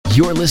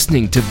You're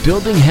listening to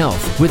Building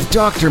Health with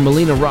Dr.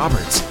 Melina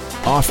Roberts,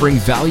 offering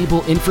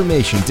valuable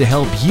information to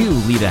help you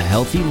lead a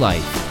healthy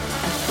life.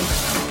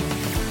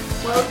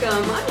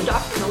 Welcome, I'm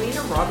Dr.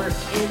 Melina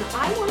Roberts, and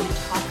I want to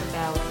talk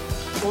about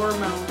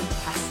hormone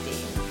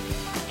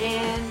testing,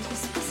 and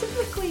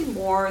specifically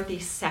more the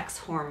sex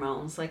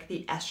hormones like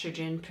the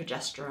estrogen,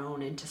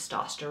 progesterone, and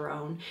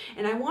testosterone.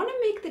 And I want to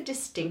make the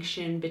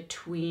distinction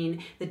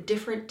between the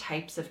different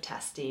types of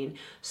testing.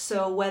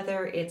 So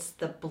whether it's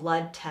the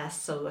blood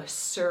test, so a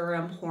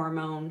serum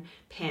hormone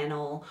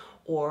panel,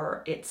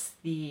 or it's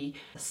the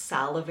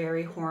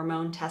salivary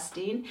hormone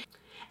testing.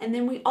 And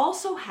then we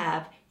also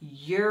have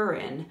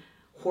urine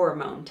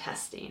hormone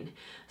testing.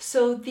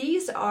 So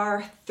these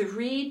are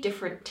 3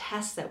 different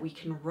tests that we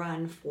can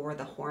run for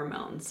the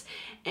hormones.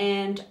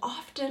 And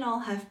often I'll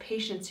have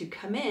patients who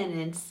come in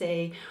and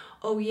say,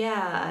 oh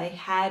yeah, I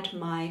had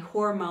my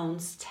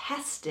hormones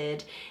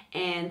tested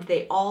and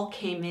they all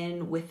came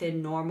in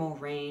within normal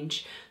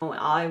range.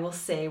 I will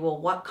say, well,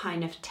 what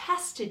kind of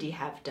test did you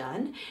have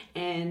done?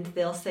 And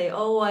they'll say,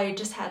 oh, I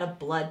just had a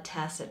blood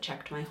test that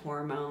checked my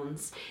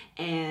hormones,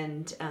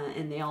 and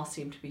they all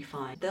seem to be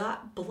fine.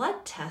 That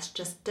blood test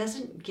just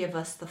doesn't give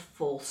us the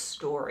full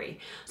story.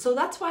 So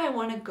that's why I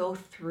want to go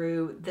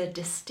through the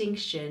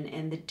distinction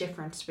and the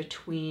difference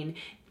between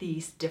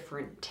these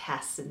different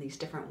tests and these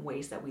different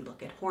ways that we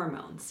look at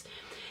hormones.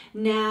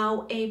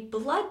 Now, a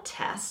blood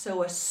test,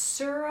 so a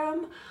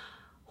serum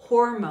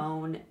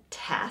hormone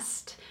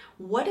test,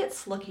 what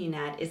it's looking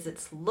at is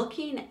it's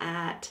looking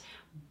at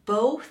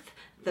both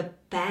the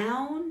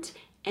bound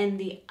and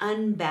the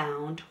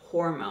unbound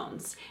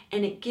hormones,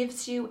 and it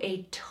gives you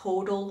a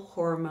total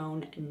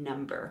hormone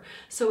number.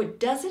 So it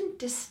doesn't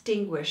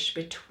distinguish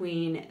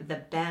between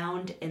the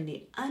bound and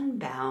the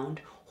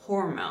unbound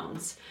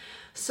hormones.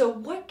 So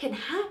what can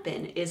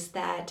happen is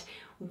that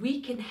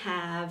we can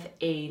have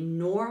a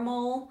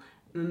normal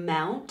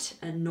amount,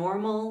 a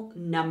normal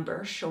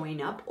number showing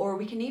up, or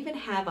we can even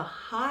have a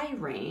high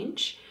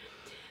range,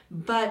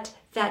 but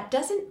that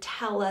doesn't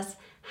tell us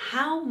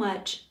how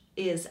much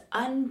is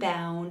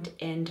unbound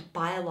and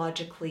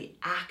biologically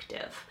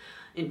active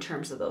in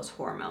terms of those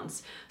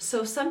hormones.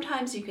 So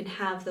sometimes you can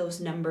have those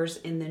numbers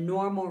in the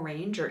normal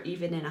range or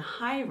even in a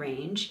high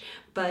range,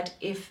 but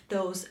if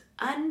those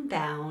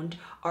unbound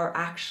are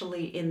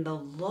actually in the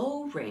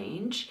low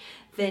range,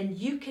 then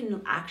you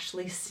can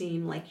actually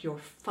seem like you're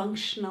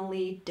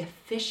functionally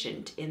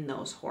deficient in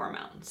those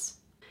hormones.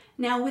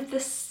 Now with the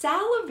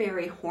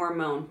salivary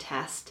hormone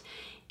test,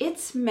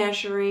 it's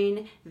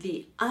measuring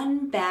the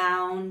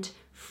unbound,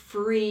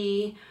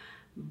 free,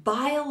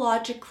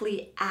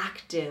 biologically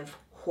active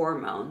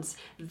hormones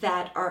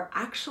that are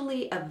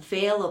actually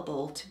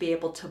available to be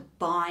able to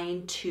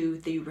bind to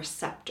the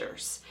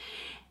receptors.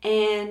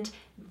 And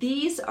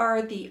these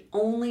are the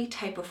only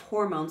type of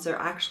hormones that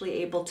are actually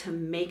able to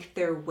make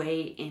their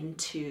way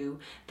into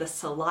the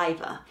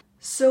saliva.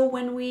 So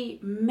when we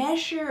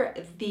measure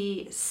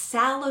the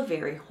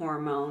salivary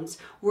hormones,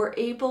 we're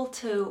able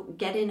to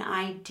get an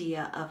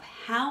idea of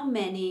how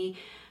many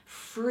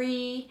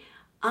free,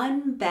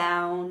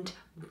 unbound,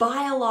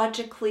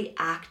 biologically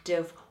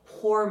active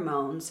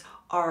hormones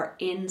are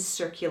in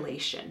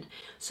circulation.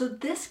 So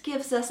this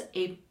gives us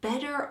a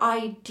better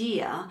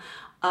idea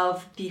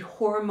of the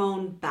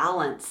hormone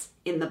balance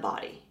in the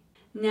body.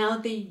 Now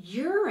the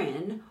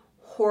urine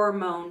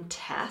hormone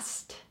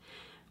test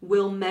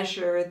will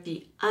measure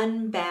the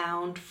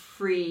unbound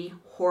free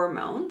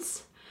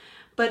hormones,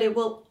 but it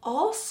will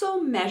also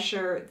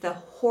measure the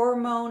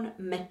hormone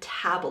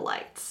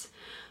metabolites.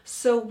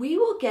 So we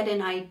will get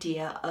an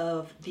idea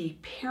of the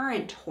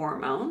parent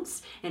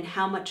hormones and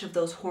how much of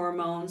those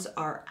hormones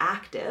are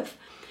active,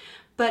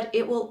 but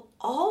it will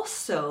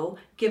also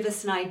give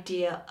us an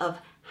idea of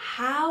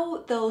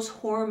how those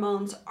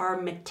hormones are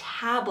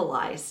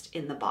metabolized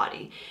in the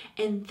body.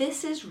 And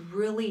this is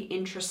really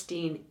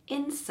interesting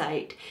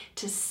insight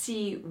to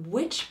see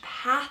which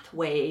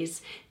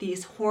pathways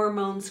these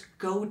hormones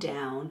go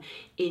down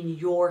in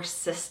your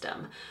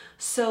system.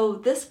 So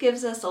this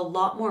gives us a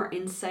lot more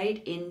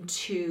insight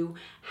into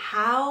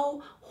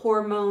how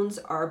hormones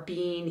are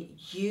being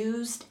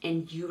used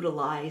and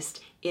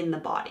utilized in the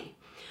body.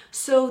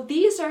 So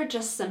these are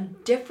just some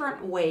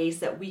different ways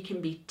that we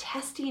can be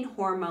testing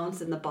hormones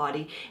in the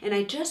body, and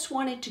I just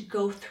wanted to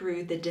go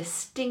through the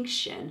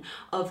distinction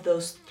of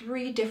those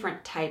 3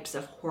 different types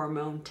of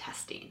hormone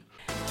testing.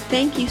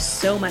 Thank you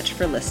so much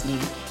for listening.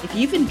 If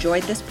you've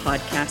enjoyed this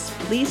podcast,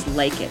 please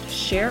like it,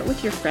 share it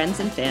with your friends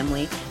and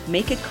family,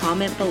 make a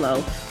comment below,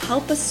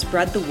 help us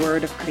spread the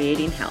word of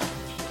creating health.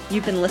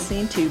 You've been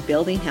listening to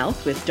Building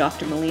Health with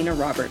Dr. Melina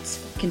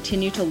Roberts.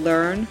 Continue to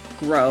learn,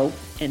 grow,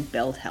 and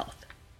build health.